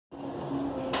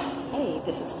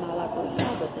This is Mala Bruce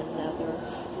with another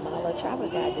Mala Travel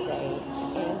Guide today.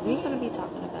 And we're going to be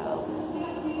talking about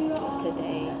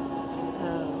today,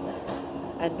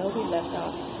 I know we left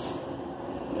off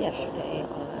yesterday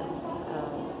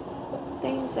on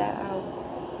things that I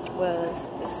was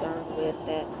concerned with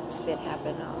that's been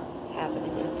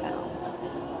happening in town.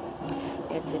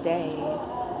 And today,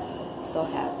 so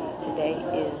happy, today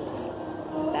is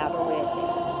Battle Red Day.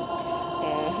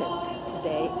 And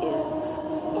today is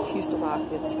Houston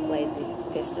Rockets play the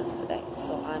Pistons today.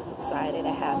 So I'm excited.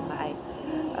 I have my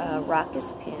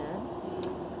Rockets pin,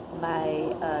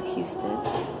 my Houston,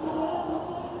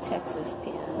 Texas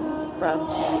pin from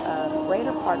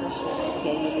Greater Partnership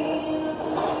gave me this.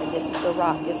 And this is the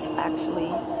Rockets,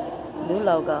 actually, new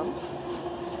logo,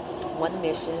 one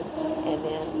mission, and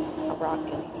then a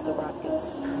Rockets, the Rockets,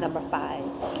 number 5,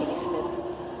 Kenny Smith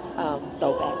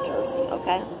throwback jersey,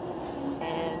 okay?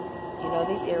 And, you know,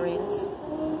 these earrings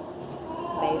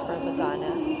made from a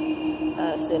Ghana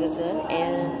citizen,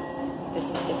 and this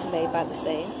is made by the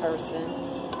same person.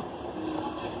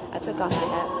 I took off my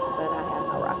hat, but I have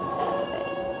no Rockets hat today.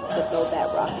 So throw that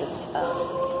Rockets hat.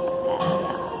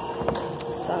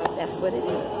 So that's what it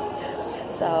is.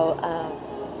 So,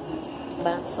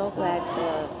 but I'm so glad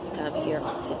to come here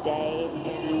today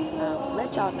and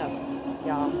let y'all know,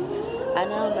 y'all. I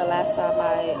know the last time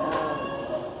I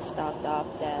stopped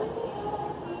off that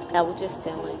I was just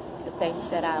telling the things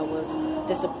that I was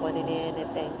disappointed in and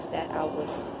things that I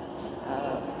was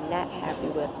not happy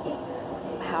with,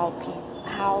 how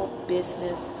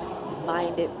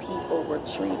business-minded people were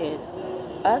treating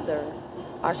other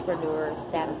entrepreneurs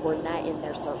that were not in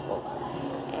their circle.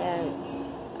 And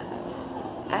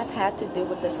I've had to deal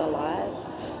with this a lot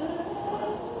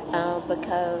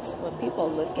because when people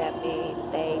look at me,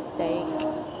 they think,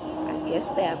 I guess,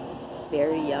 that I'm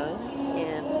very young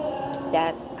and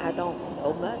that I don't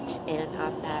know much, and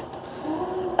I'm not,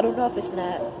 I don't know if it's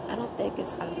not, I don't think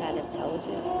it's, I'm not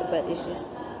intelligent, but it's just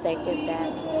thinking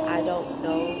that I don't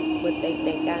know what they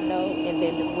think I know. And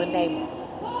then when they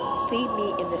see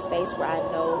me in the space where I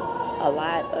know a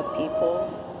lot of people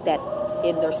that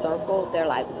in their circle, they're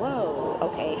like, whoa,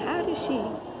 okay, how does she,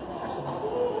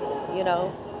 you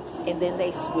know? And then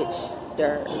they switch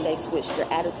their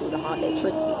attitude on how they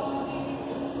trick me.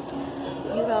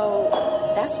 You know,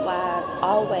 that's why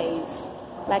always,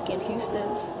 like in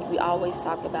Houston, we always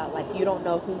talk about, like, you don't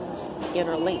know who's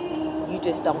interlinked. You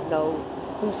just don't know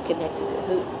who's connected to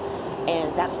who.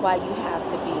 And that's why you have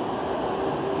to be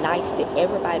nice to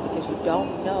everybody, because you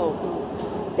don't know who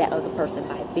that other person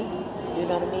might be. You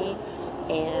know what I mean?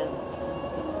 And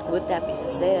with that being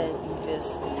said, you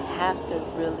just have to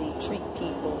really treat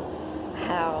people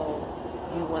how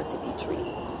you want to be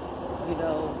treated. You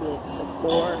know, with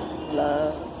support,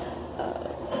 love,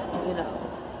 you know,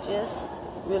 just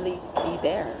really be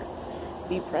there,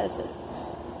 be present.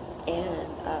 And,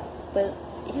 but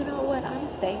you know what, I'm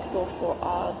thankful for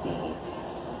all the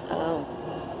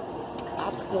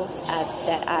obstacles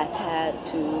that I've had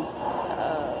to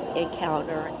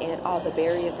encounter, and all the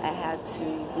barriers I had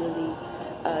to really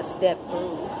step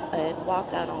through and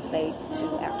walk out on faith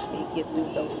to actually get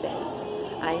through those days.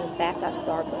 I am back at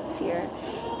Starbucks here,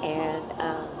 and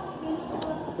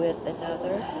with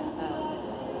another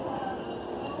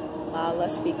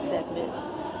MaLaSpeaks segment,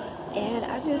 and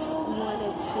I just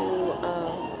wanted to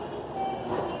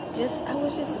I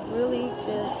was just really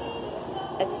just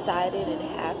excited and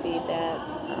happy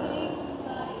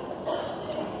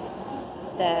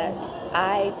that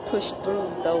I pushed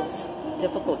through those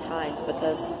difficult times,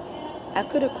 because I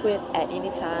could have quit at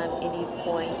any time, any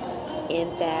point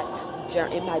in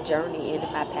my journey, in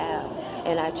my path,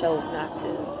 and I chose not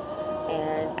to.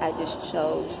 And I just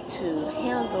chose to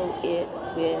handle it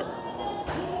with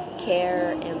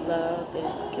care and love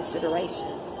and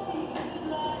consideration.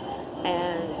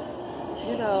 And,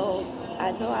 you know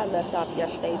I left off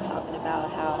yesterday talking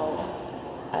about how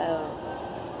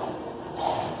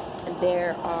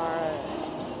there are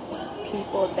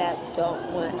people that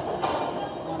don't want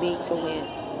me to win,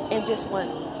 and just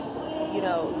want,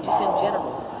 just in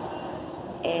general.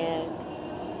 And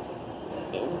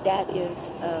that is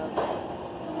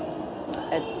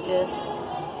a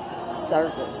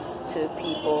disservice to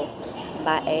people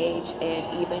my age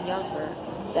and even younger,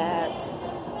 that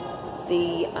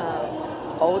the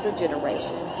older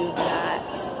generation do not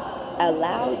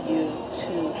allow you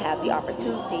to have the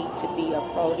opportunity to be a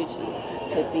prodigy,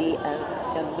 to be a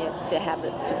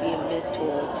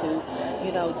mentor, to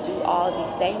do all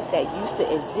these things that used to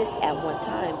exist at one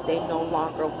time. They no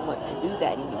longer want to do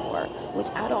that anymore, which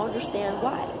I don't understand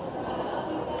why.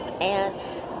 And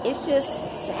it's just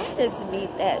saddens me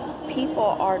that people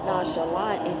are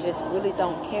nonchalant and just really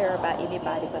don't care about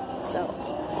anybody but themselves.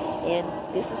 And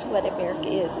this is what America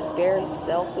is. It's a very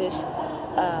selfish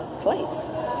place.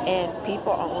 And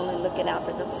people are only looking out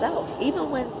for themselves.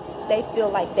 Even when they feel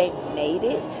like they've made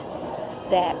it,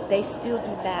 that they still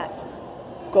do not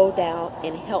go down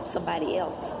and help somebody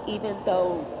else. Even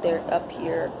though they're up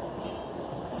here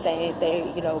saying they,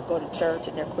 go to church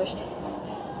and they're Christians.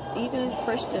 Even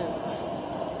Christians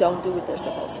don't do what they're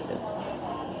supposed to do.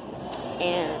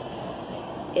 And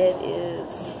it is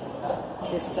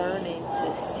discerning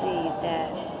to see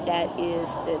that is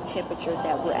the temperature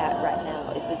that we're at right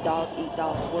now. It's a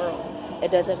dog-eat-dog world.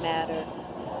 It doesn't matter,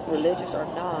 religious or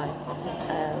non,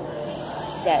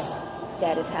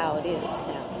 that is how it is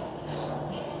now.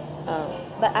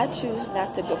 But I choose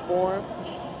not to conform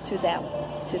to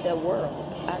the world.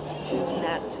 I choose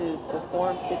not to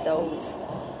conform to those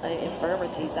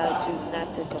infirmities. I choose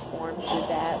not to conform to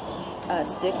that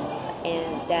stigma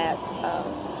and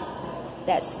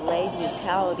that slave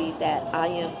mentality that I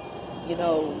am,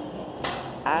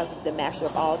 I'm the master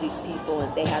of all these people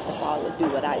and they have to do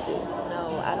what I do.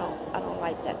 No, I don't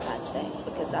like that kind of thing,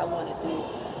 because I want to do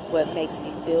what makes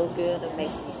me feel good and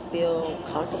makes me feel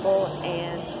comfortable,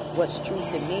 and what's true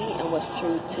to me and what's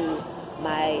true to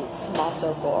my small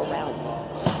circle around me.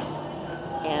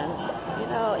 And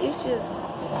it's just,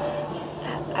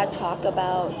 I talk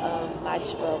about my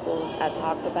struggles. I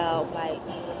talk about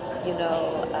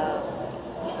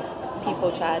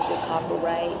people try to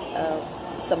copyright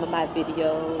some of my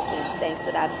videos and things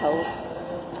that I post.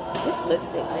 This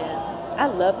lipstick, man, I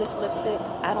love this lipstick.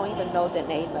 I don't even know the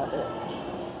name of it,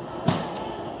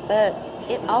 but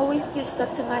it always gets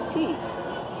stuck to my teeth.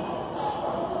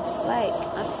 Like,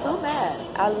 I'm so mad.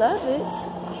 I love it,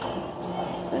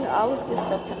 but it always gets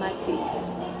stuck to my teeth.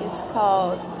 It's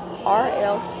called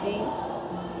RLC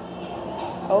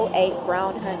 08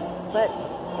 Brown Honey, but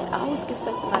it always gets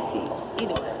stuck to my teeth.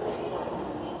 Anyway,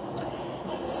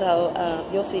 so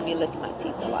you'll see me licking my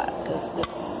teeth a lot, because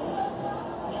this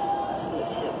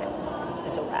lipstick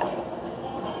is a wrap.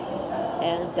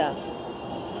 And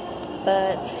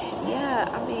but yeah,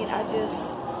 I mean,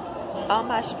 all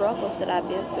my struggles that I've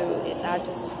been through, and I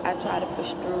try to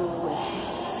push through,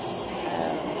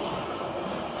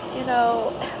 and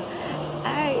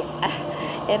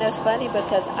and it's funny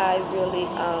because I really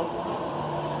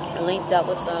linked up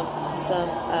with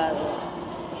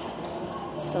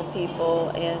some people,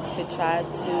 and to try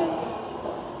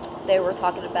to, they were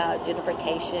talking about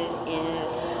gentrification in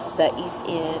the East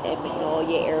End and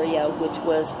Magnolia area, which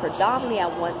was predominantly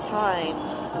at one time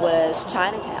was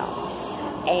Chinatown,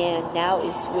 and now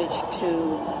it's switched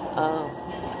to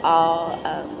all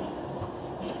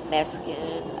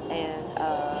Mexican and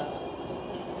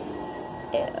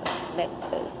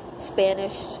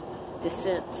Spanish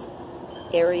descent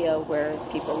area where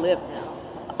people live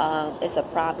now. It's a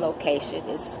prime location.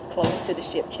 It's close to the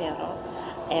ship channel,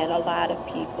 and a lot of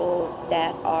people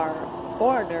that are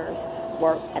foreigners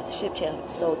work at the ship channel.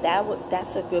 So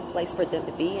that's a good place for them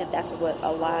to be, and that's what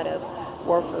a lot of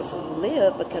workers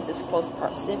live, because it's close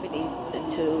proximity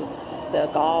to the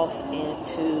Gulf and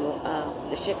to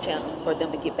the ship channel for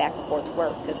them to get back and forth to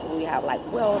work, because we have like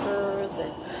welders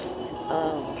and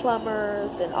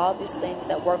plumbers and all these things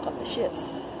that work on the ships.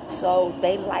 So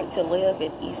they like to live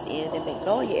in East End and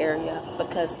Magnolia area,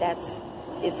 because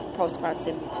it's close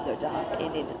proximity to their job,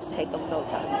 and it take them no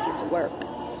time to get to work.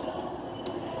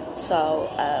 So,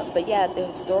 but yeah, the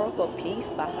historical piece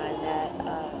behind that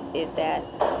is that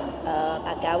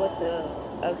I got with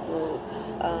a group.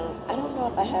 I don't know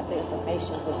if I have the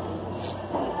information with me.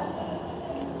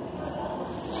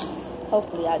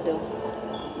 Hopefully I do.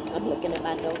 I'm looking at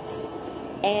my notes.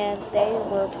 And they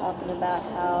were talking about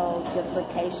how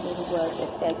gentrification was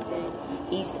affecting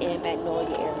East End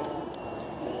Magnolia area,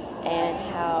 and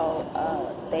how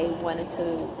they wanted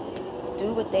to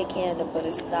do what they can to put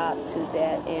a stop to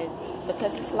that. And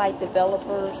because it's like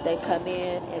developers, they come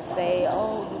in and say,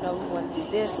 oh, we want to do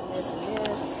this and this and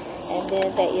this, and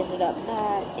then they ended up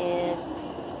not, and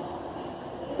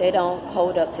they don't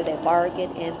hold up to their bargain,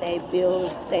 and they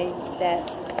build things that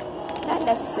not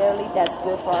necessarily that's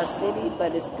good for our city,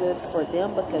 but it's good for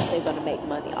them because they're going to make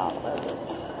money off of it.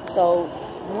 So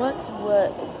once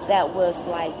that was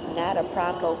like not a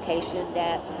prime location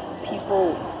that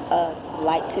people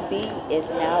like to be, is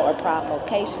now a prime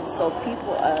location. So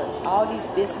people, all these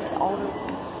business owners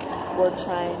were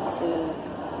trying to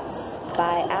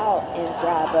buy out and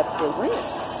drive up the rent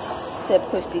to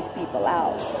push these people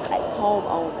out, like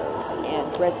homeowners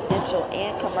and residential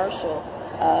and commercial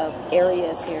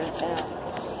areas here in town.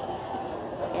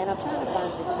 And I'm trying to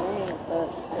find this name, but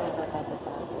I don't know if I can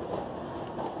find it.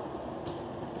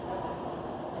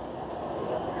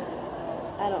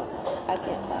 I don't know. I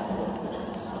can't find it.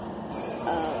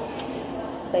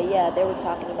 But yeah, they were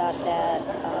talking about that.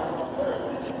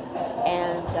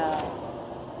 And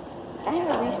I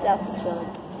had reached out to some.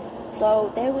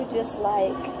 So they were just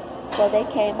like, so they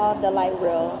came on the light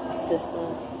rail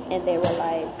system, and they were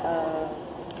like,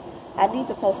 I need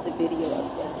to post a video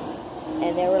of them.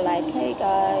 And they were like, hey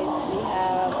guys,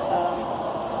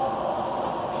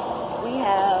 we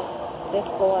have this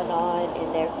going on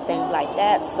and everything like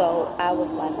that. So I was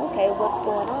like, okay, what's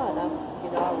going on? I'm,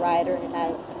 a writer, and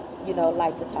I,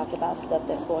 like to talk about stuff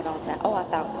that's going on in town. Oh, I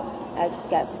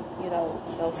got,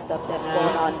 stuff that's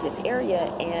going on in this area,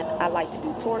 and I like to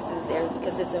do tours in this area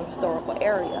because it's a historical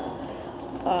area.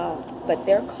 But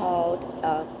they're called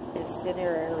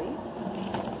Incendiary.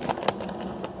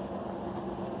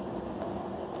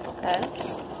 Okay.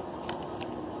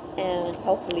 And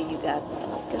hopefully you got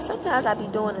that. Because sometimes I be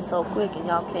doing it so quick and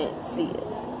y'all can't see it.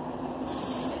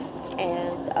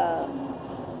 And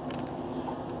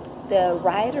the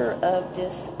writer of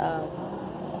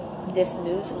this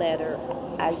newsletter,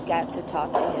 I got to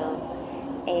talk to him,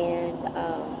 and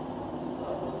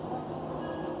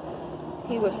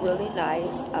he was really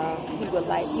nice. He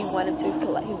wants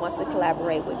to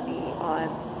collaborate with me on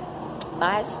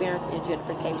my experience in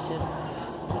gentrification,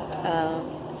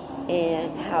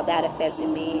 and how that affected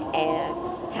me, and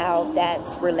how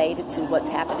that's related to what's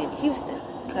happening in Houston,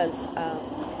 because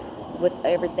with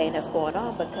everything that's going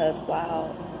on. Because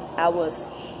while I was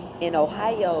in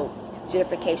Ohio,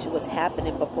 gentrification was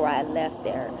happening before I left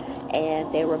there,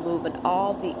 and they were moving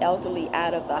all the elderly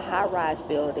out of the high-rise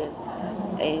building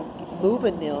and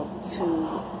moving them to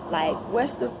like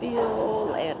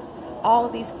Westerville and all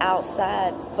these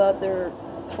outside further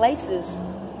places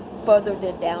further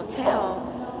than downtown,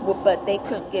 but they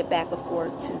couldn't get back and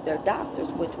forth to their doctors,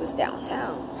 which was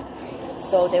downtown.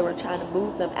 So they were trying to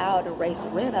move them out and raise the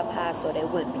rent up high so they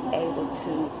wouldn't be able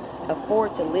to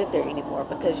afford to live there anymore,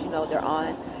 because they're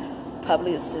on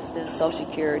public assistance, Social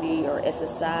Security or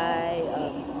SSI,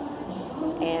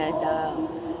 and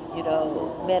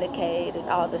Medicaid and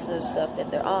all this other stuff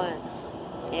that they're on,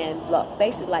 and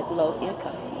basically like low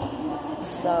income.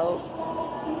 So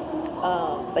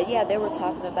but yeah, they were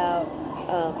talking about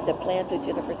the plan to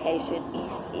gentrification.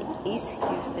 East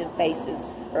Houston faces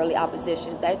early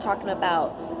opposition. They're talking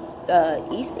about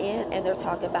East End, and they're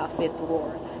talking about Fifth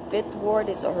Ward. Fifth Ward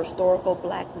is a historical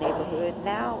black neighborhood.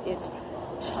 Now it's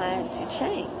trying to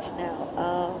change.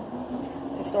 Now,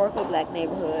 historical black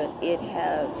neighborhood, it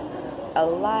has a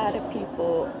lot of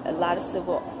people, a lot of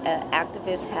civil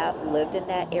activists have lived in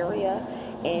that area,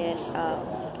 and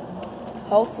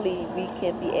hopefully we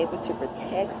can be able to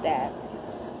protect that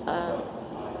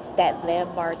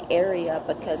landmark area,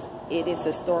 because it is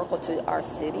historical to our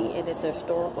city, and it's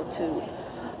historical to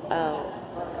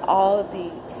all of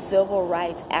the civil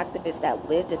rights activists that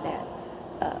lived in that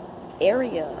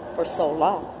area for so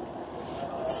long.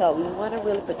 So we want to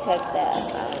really protect that.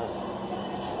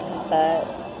 But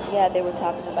yeah, they were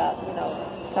talking about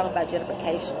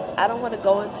gentrification. I don't want to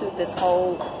go into this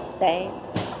whole thing,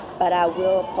 but I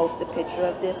will post a picture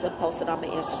of this and post it on my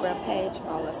Instagram page,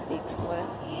 MaLaSpeaks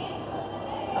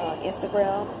on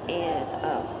Instagram, and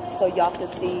so y'all can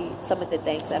see some of the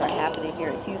things that are happening here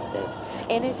in Houston.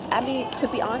 And to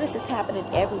be honest, it's happening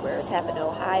everywhere. It's happening in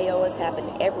Ohio. It's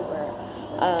happening everywhere.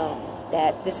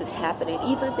 That this is happening.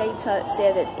 Even they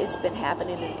said that it's been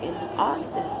happening in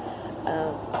Austin.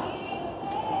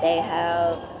 They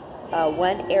have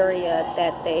one area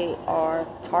that they are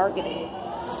targeting,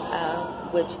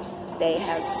 which they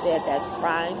have said that's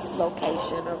prime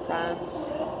location or prime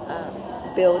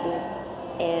building,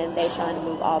 and they're trying to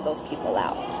move all those people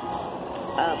out.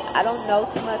 I don't know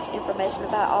too much information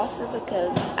about Austin,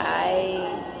 because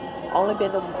I only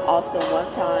been to Austin one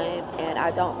time, and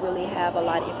I don't really have a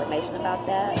lot of information about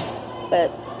that.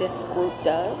 But this group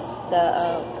does.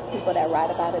 The people that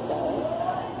write about it does.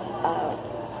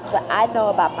 But I know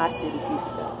about my city,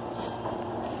 Houston.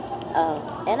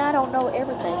 And I don't know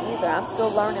everything either. I'm still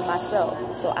learning myself,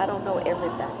 so I don't know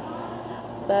everything.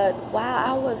 But while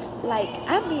I was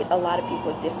I meet a lot of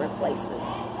people at different places.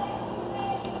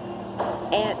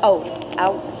 And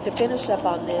to finish up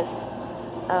on this,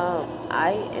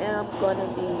 I am going to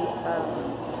be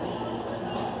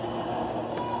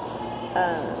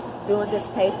doing this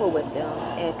paper with them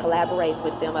and collaborating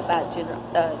with them about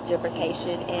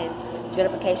gentrification in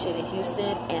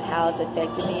Houston, and how it's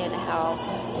affected me, and how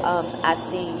I've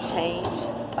seen change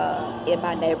in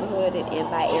my neighborhood and in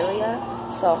my area.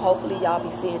 So hopefully y'all be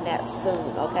seeing that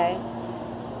soon, okay?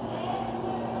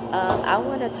 I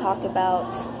want to talk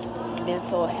about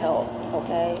mental health,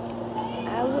 okay?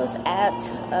 I was at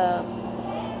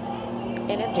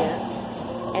an event,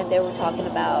 and they were talking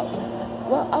about,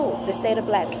 the state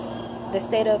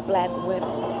of black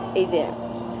women event.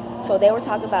 So they were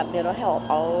talking about mental health,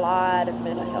 a lot of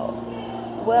mental health.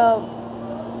 Well,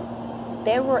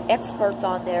 there were experts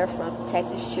on there from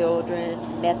Texas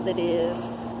Children, Methodist,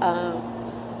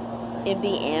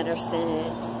 MD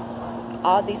Anderson,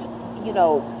 all these,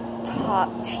 top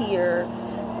tier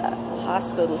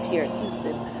hospitals here in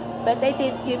Houston. But they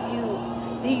didn't give you,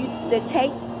 the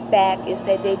take back is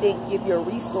that they didn't give you a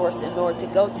resource in order to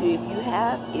go to if you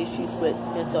have issues with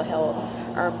mental health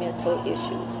or mental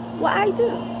issues. Well, I do.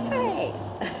 Hey.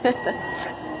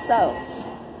 So,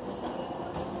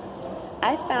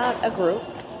 I found a group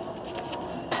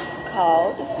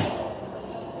called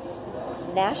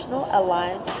National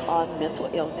Alliance on Mental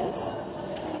Illness,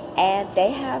 and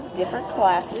they have different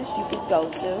classes you can go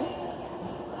to,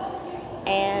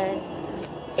 and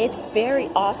it's very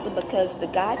awesome because the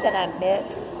guy that I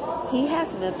met, he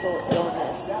has mental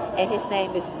illness, and his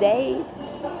name is Dave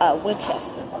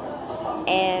Winchester,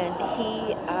 and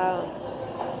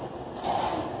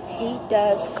he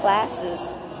does classes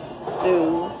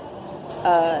through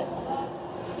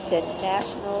the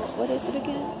National, what is it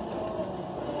again?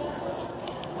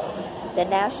 The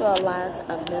National Alliance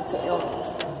on Mental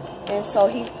Illness. And so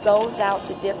he goes out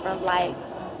to different,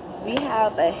 we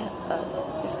have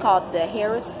it's called the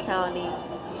Harris County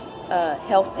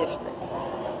Health District.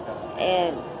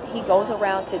 And he goes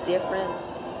around to different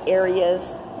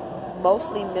areas,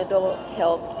 mostly mental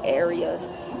health areas,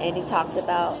 and he talks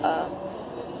about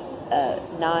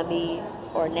NAMI,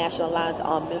 or National Alliance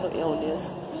on Mental Illness,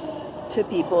 to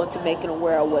people and to make them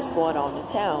aware of what's going on in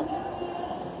town.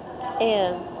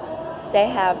 And they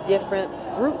have different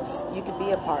groups you can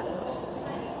be a part of.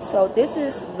 So this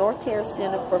is North Harris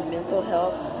Center for Mental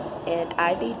Health and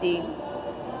IDD.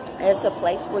 It's a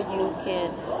place where you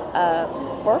can,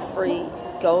 for free,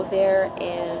 go there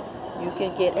and you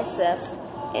can get assessed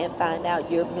and find out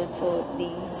your mental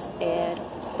needs, and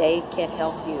they can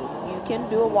help you. You can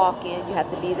do a walk-in. You have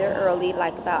to be there early,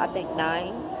 about, I think,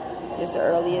 9 is the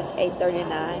earliest,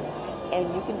 8:39.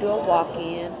 And you can do a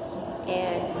walk-in,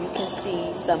 and you can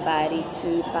see somebody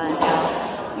to find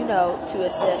out, to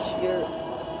assess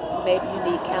maybe you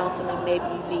need counseling, maybe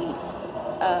you need,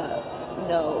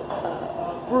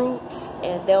 groups,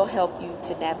 and they'll help you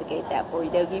to navigate that for you.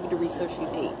 They'll give you the resource you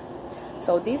need.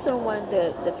 So these are one of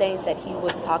the things that he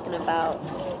was talking about.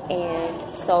 And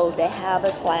so they have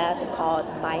a class called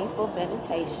Mindful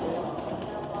Meditation.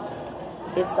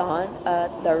 It's on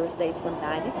Thursdays from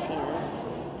 9 to 10.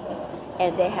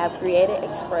 And they have Creative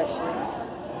Expressions,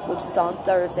 which is on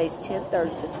Thursdays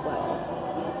 10:30 to 12.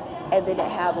 And then they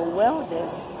have a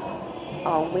Wellness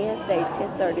on Wednesday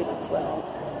 10:30 to 12.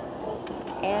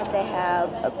 And they have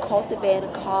a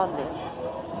Cultivating Calmness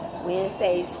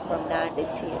Wednesdays from 9 to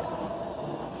 10.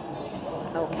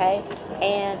 Okay?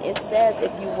 And it says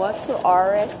if you want to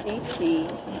RSVP,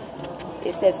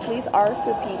 it says please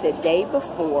RSVP the day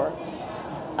before.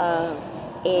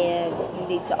 And you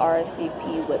need to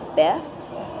RSVP with Beth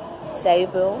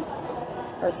Sayville.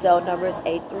 Her cell number is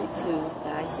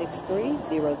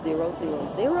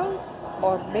 832-963-0000.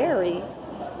 Or Mary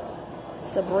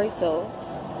Sabrito,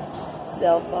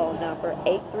 cell phone number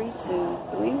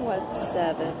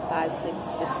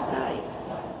 832-317-5669.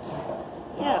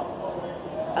 Yeah.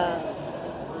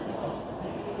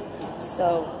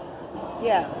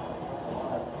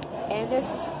 And this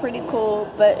is pretty cool,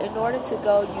 but in order to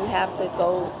go, you have to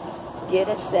go get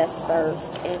assessed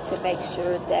first, and to make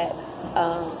sure that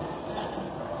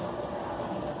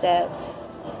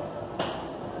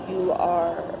you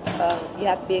are you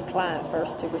have to be a client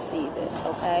first to receive it.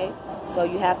 Okay, so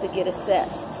you have to get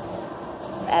assessed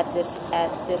at this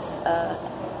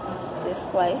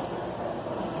place.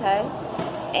 Okay,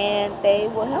 and they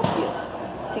will help you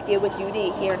to get what you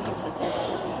need here in Houston,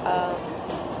 Texas.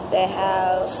 They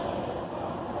have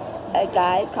a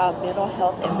guide called Mental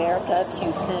Health America of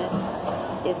Houston.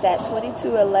 It's at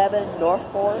 2211 North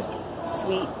Fork,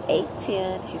 Suite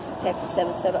 810, Houston, Texas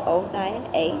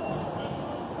 77098.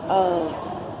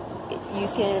 You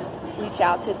can reach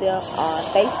out to them on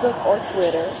Facebook or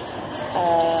Twitter,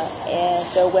 and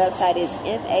their website is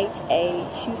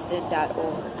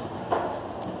mhahouston.org.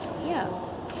 Yeah,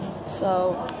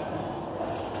 so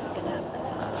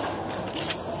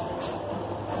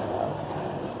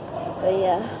but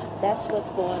yeah, that's what's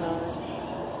going on.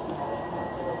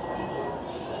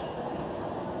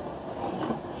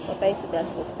 So basically, that's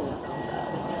what's going on.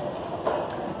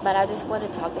 But I just want to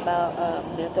talk about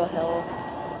mental health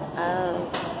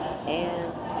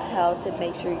and how to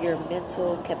make sure your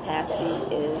mental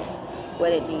capacity is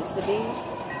what it needs to be.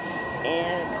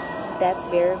 And that's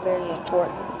very, very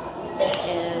important.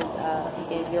 And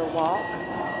in your walk,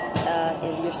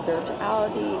 in your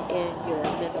spirituality, in your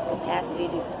mental capacity,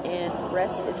 and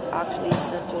rest is actually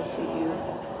essential to you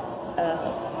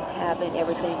having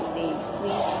everything you need.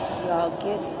 Please,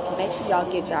 make sure y'all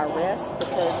get y'all rest,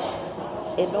 because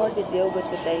in order to deal with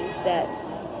the things that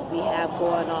we have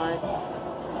going on,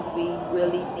 we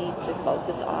really need to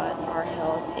focus on our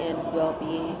health and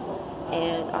well-being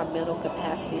and our mental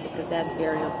capacity, because that's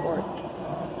very important.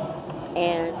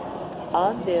 And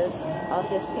on this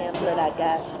pamphlet I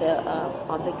got,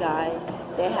 on the guide,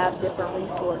 they have different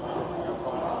resources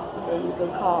that you can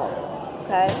call.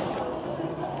 Okay,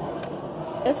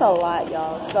 it's a lot,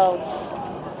 y'all. So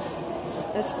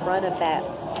it's front and back.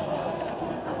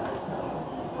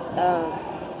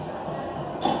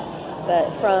 But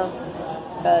from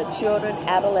children,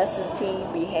 adolescent, teen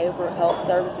behavioral health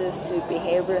services to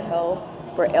behavioral health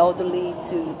for elderly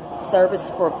to service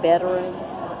for veterans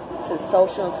to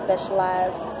social and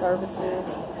specialized services,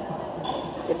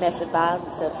 domestic violence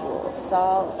and sexual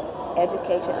assault,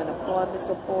 education, unemployment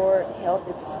support, health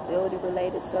and disability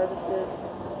related services,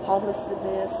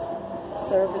 homelessness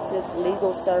services,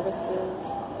 legal services,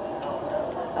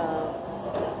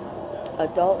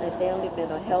 adult and family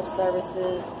mental health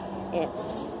services, and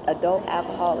adult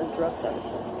alcohol and drug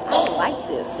services. I like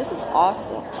this. This is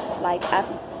awesome. Like,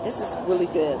 this is really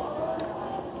good.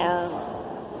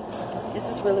 This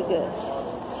is really good.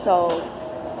 So,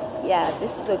 yeah,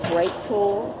 this is a great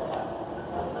tool.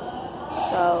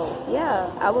 So,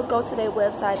 yeah, I will go to their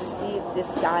website and see if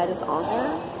this guide is on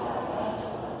there.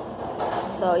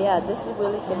 So, yeah, this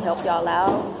really can help y'all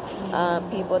out.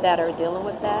 People that are dealing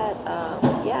with that.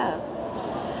 Yeah.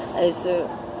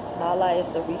 Mala is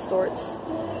the resource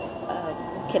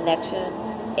connection,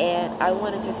 and I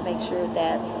want to just make sure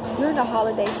that during the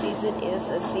holiday season is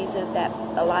a season that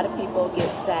a lot of people get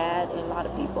sad, and a lot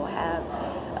of people have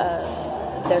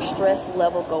their stress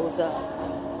level goes up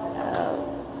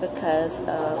because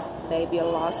of maybe a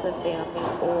loss of family,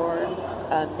 or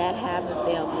not having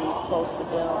family close to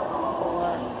them,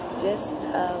 or just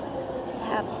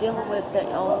dealing with their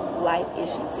own life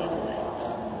issues anyway.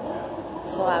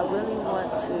 So I really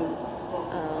want to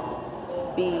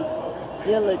be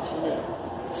diligent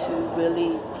to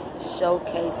really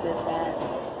showcase it, that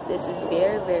this is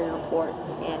very, very important,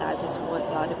 and I just want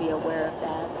y'all to be aware of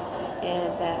that,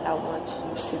 and that I want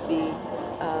you to be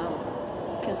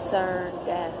concerned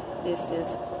that this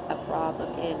is a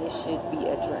problem and it should be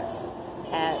addressed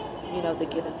at, the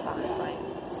given time frame.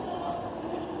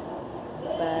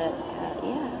 But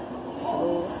yeah,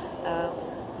 so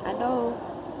I know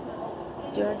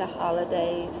during the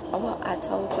holidays, I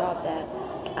told y'all that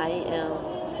I am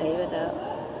saving up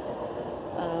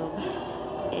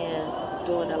and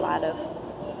doing a lot of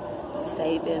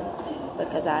saving,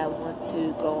 because I want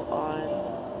to go on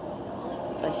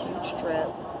a huge trip,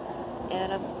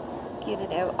 and I'm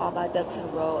getting all my ducks in a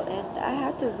row, and I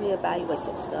have to reevaluate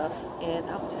some stuff, and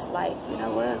I'm just like, you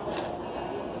know what,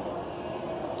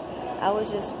 I was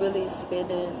just really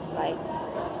spending like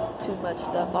too much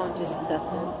stuff on just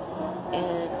nothing,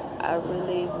 and I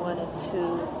really wanted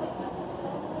to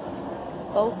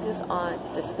focus on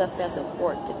the stuff that's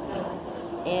important to me.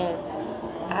 And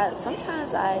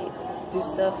sometimes I do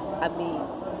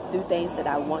things that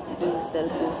I want to do instead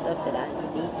of doing stuff that I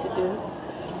need to do.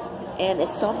 And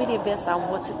it's so many events I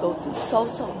want to go to so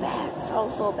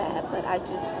bad, but I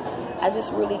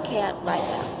just really can't right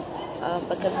now,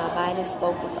 because my mind is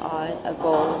focused on a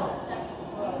goal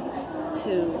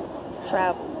to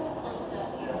travel,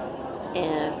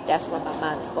 and that's what my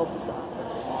mind is focused on.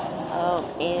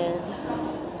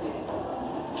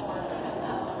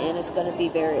 And it's going to be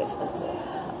very expensive.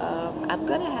 I'm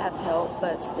going to have help,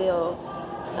 but still,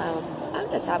 I'm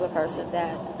the type of person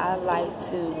that I like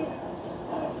to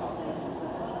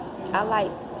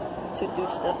do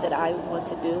stuff that I want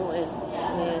to do, and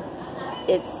when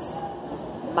it's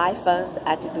my funds,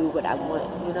 I can do what I want.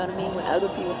 You know what I mean? When other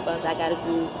people's funds, I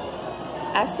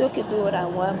still can do what I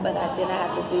want, but then I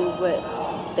have to do what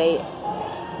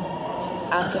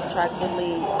I'm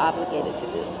contractually obligated to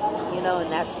do,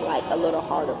 and that's like a little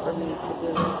harder for me to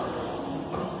do.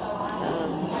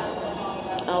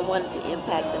 I want it to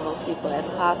impact the most people as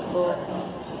possible,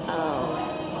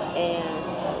 and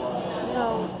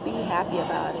be happy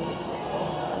about it.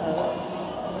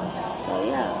 So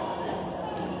yeah,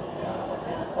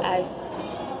 I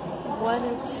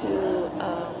wanted to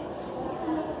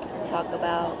talk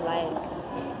about like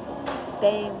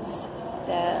things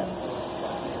that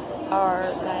are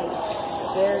like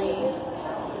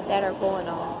that are going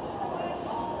on,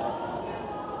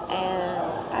 and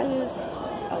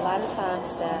a lot of times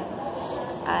that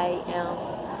I am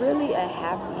really a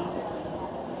happy,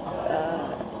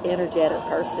 energetic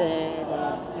person,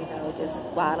 and just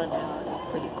wilding out and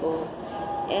pretty cool.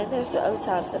 And there's the other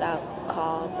times that I'm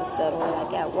calm and settled,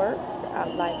 like at work.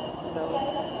 I'm like,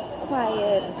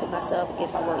 quiet and to myself,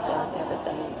 get my work done and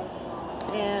everything.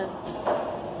 And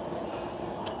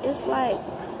it's like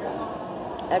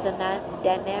the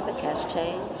dynamic has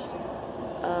changed,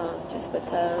 just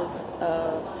because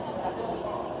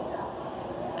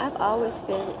I've always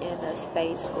been in a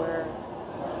space where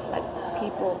like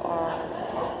people are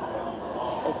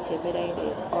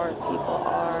intimidated, or people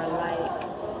are like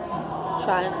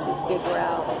trying to figure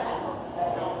out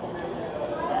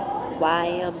why I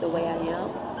am the way I am,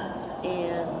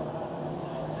 and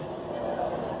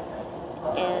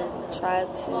try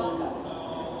to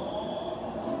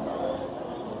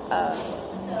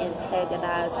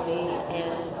antagonize me,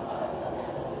 and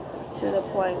to the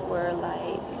point where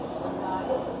like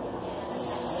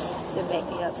to make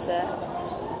me upset.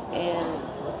 And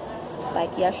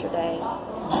like yesterday,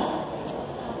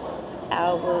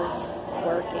 I was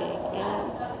working,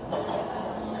 and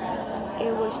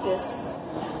it was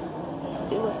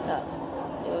tough.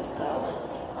 It was tough.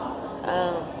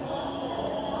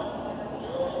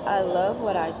 I love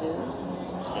what I do,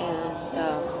 and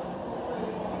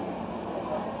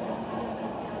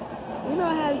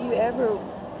have you ever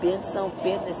been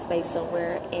in this space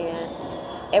somewhere, and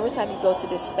every time you go to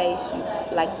this space,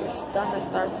 your stomach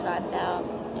starts knotting out,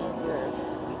 and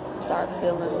you start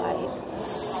feeling like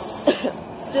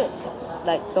sick,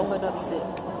 like throwing up sick,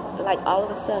 like all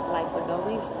of a sudden, like for no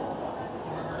reason.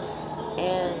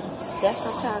 And that's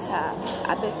sometimes how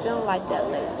I've been feeling like that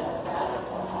lately.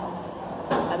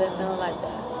 I've been feeling like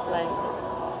that. Like,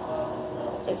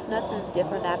 it's nothing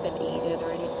different I've been eating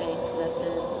or anything. It's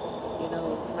nothing,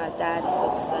 my diet is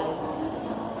still the same.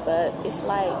 But it's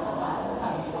like,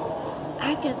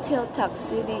 I can tell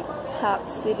toxicity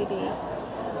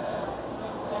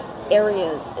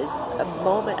areas is a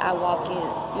moment I walk in.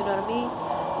 You know what I mean?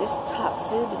 Just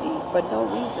toxicity for no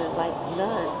reason, like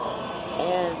none.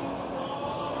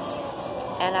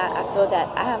 And I feel that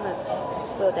I haven't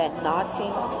feel that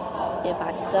knotting in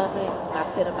my stomach, my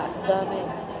pit of my stomach,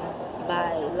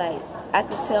 I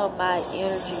can tell my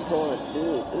energy going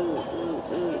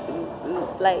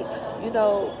like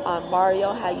on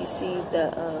Mario, how you see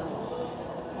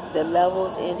the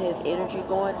levels in his energy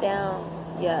going down.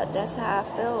 Yeah, that's how I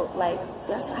felt. Like,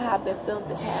 that's how I've been feeling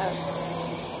the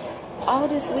past. All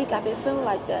this week I've been feeling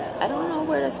like that. I don't know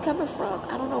where that's coming from.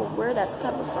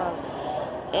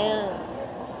 And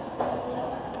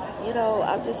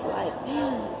I'm just like,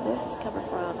 man, where's this coming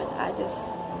from? And I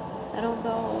don't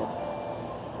know.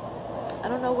 I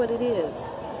don't know what it is.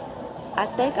 I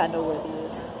think I know what it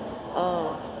is.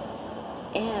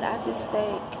 And I just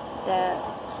think that,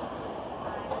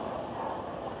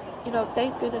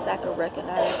 thank goodness I can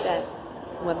recognize that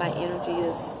when my energy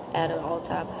is at an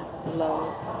all-time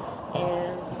low.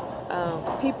 And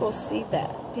people see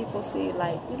that. People see,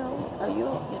 like, are you,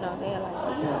 they're like,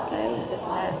 are you okay? This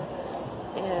and that.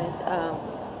 And,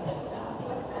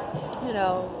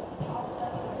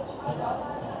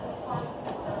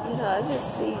 I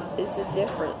just see it's a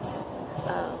difference.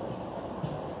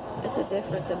 It's a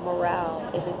difference in morale.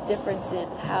 It's a difference in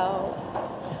how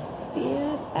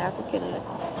being African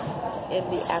in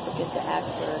the African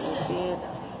diaspora, and being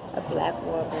a black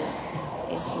woman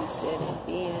in Houston, and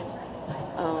being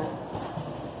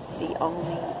the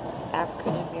only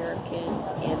African American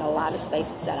in a lot of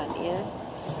spaces that I'm in.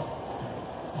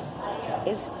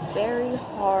 It's very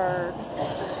hard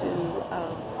to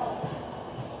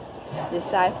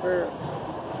decipher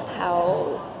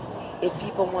how, if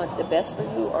people want the best for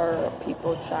you, or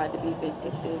people try to be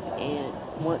vindictive and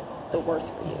want the worst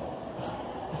for you.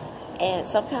 And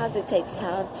sometimes it takes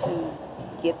time to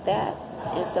get that,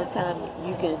 and sometimes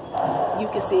you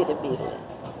can see it immediately.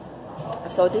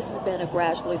 So this has been a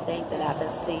gradual thing that I've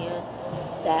been seeing,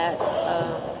 that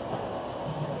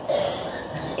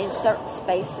in certain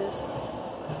spaces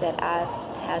that I've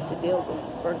had to deal with,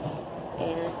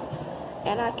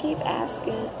 and I keep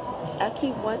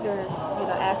wondering,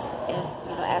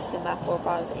 asking my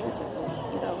forefathers answers.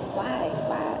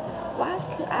 Why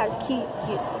could I keep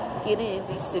getting in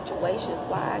these situations?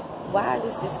 Why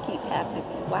does this keep happening to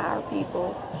me? Why are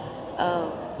people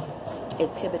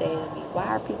intimidating me? Why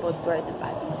are people threatened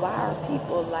by me? Why are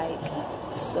people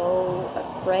so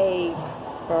afraid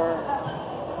for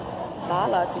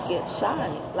Mala to get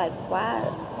shot? Like, why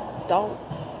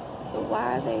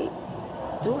are they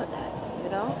doing that?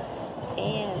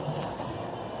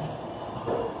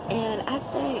 And I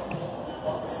think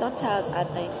sometimes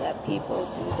that people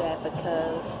do that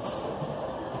because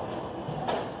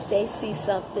they see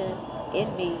something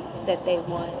in me that they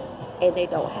want and they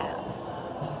don't have.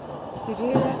 Did you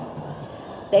hear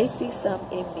that? They see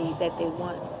something in me that they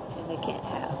want and they can't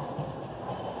have.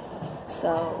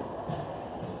 So,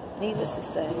 needless to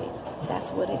say,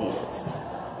 that's what it is.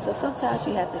 So sometimes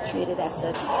you have to treat it as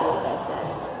such, treat it as that.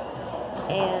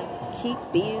 And keep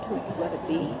being who you want to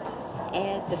be.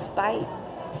 And despite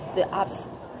the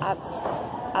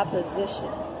opposition,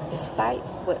 despite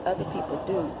what other people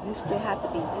do, you still have to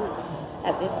be you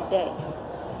at the end of the day.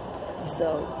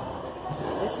 So,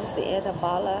 this is the end of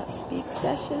MaLaSpeaks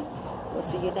session. We'll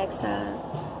see you next time.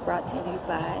 Brought to you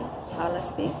by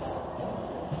MaLaSpeaks.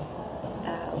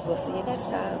 We'll see you next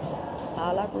time.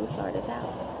 Mala Broussard is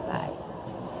out. Bye.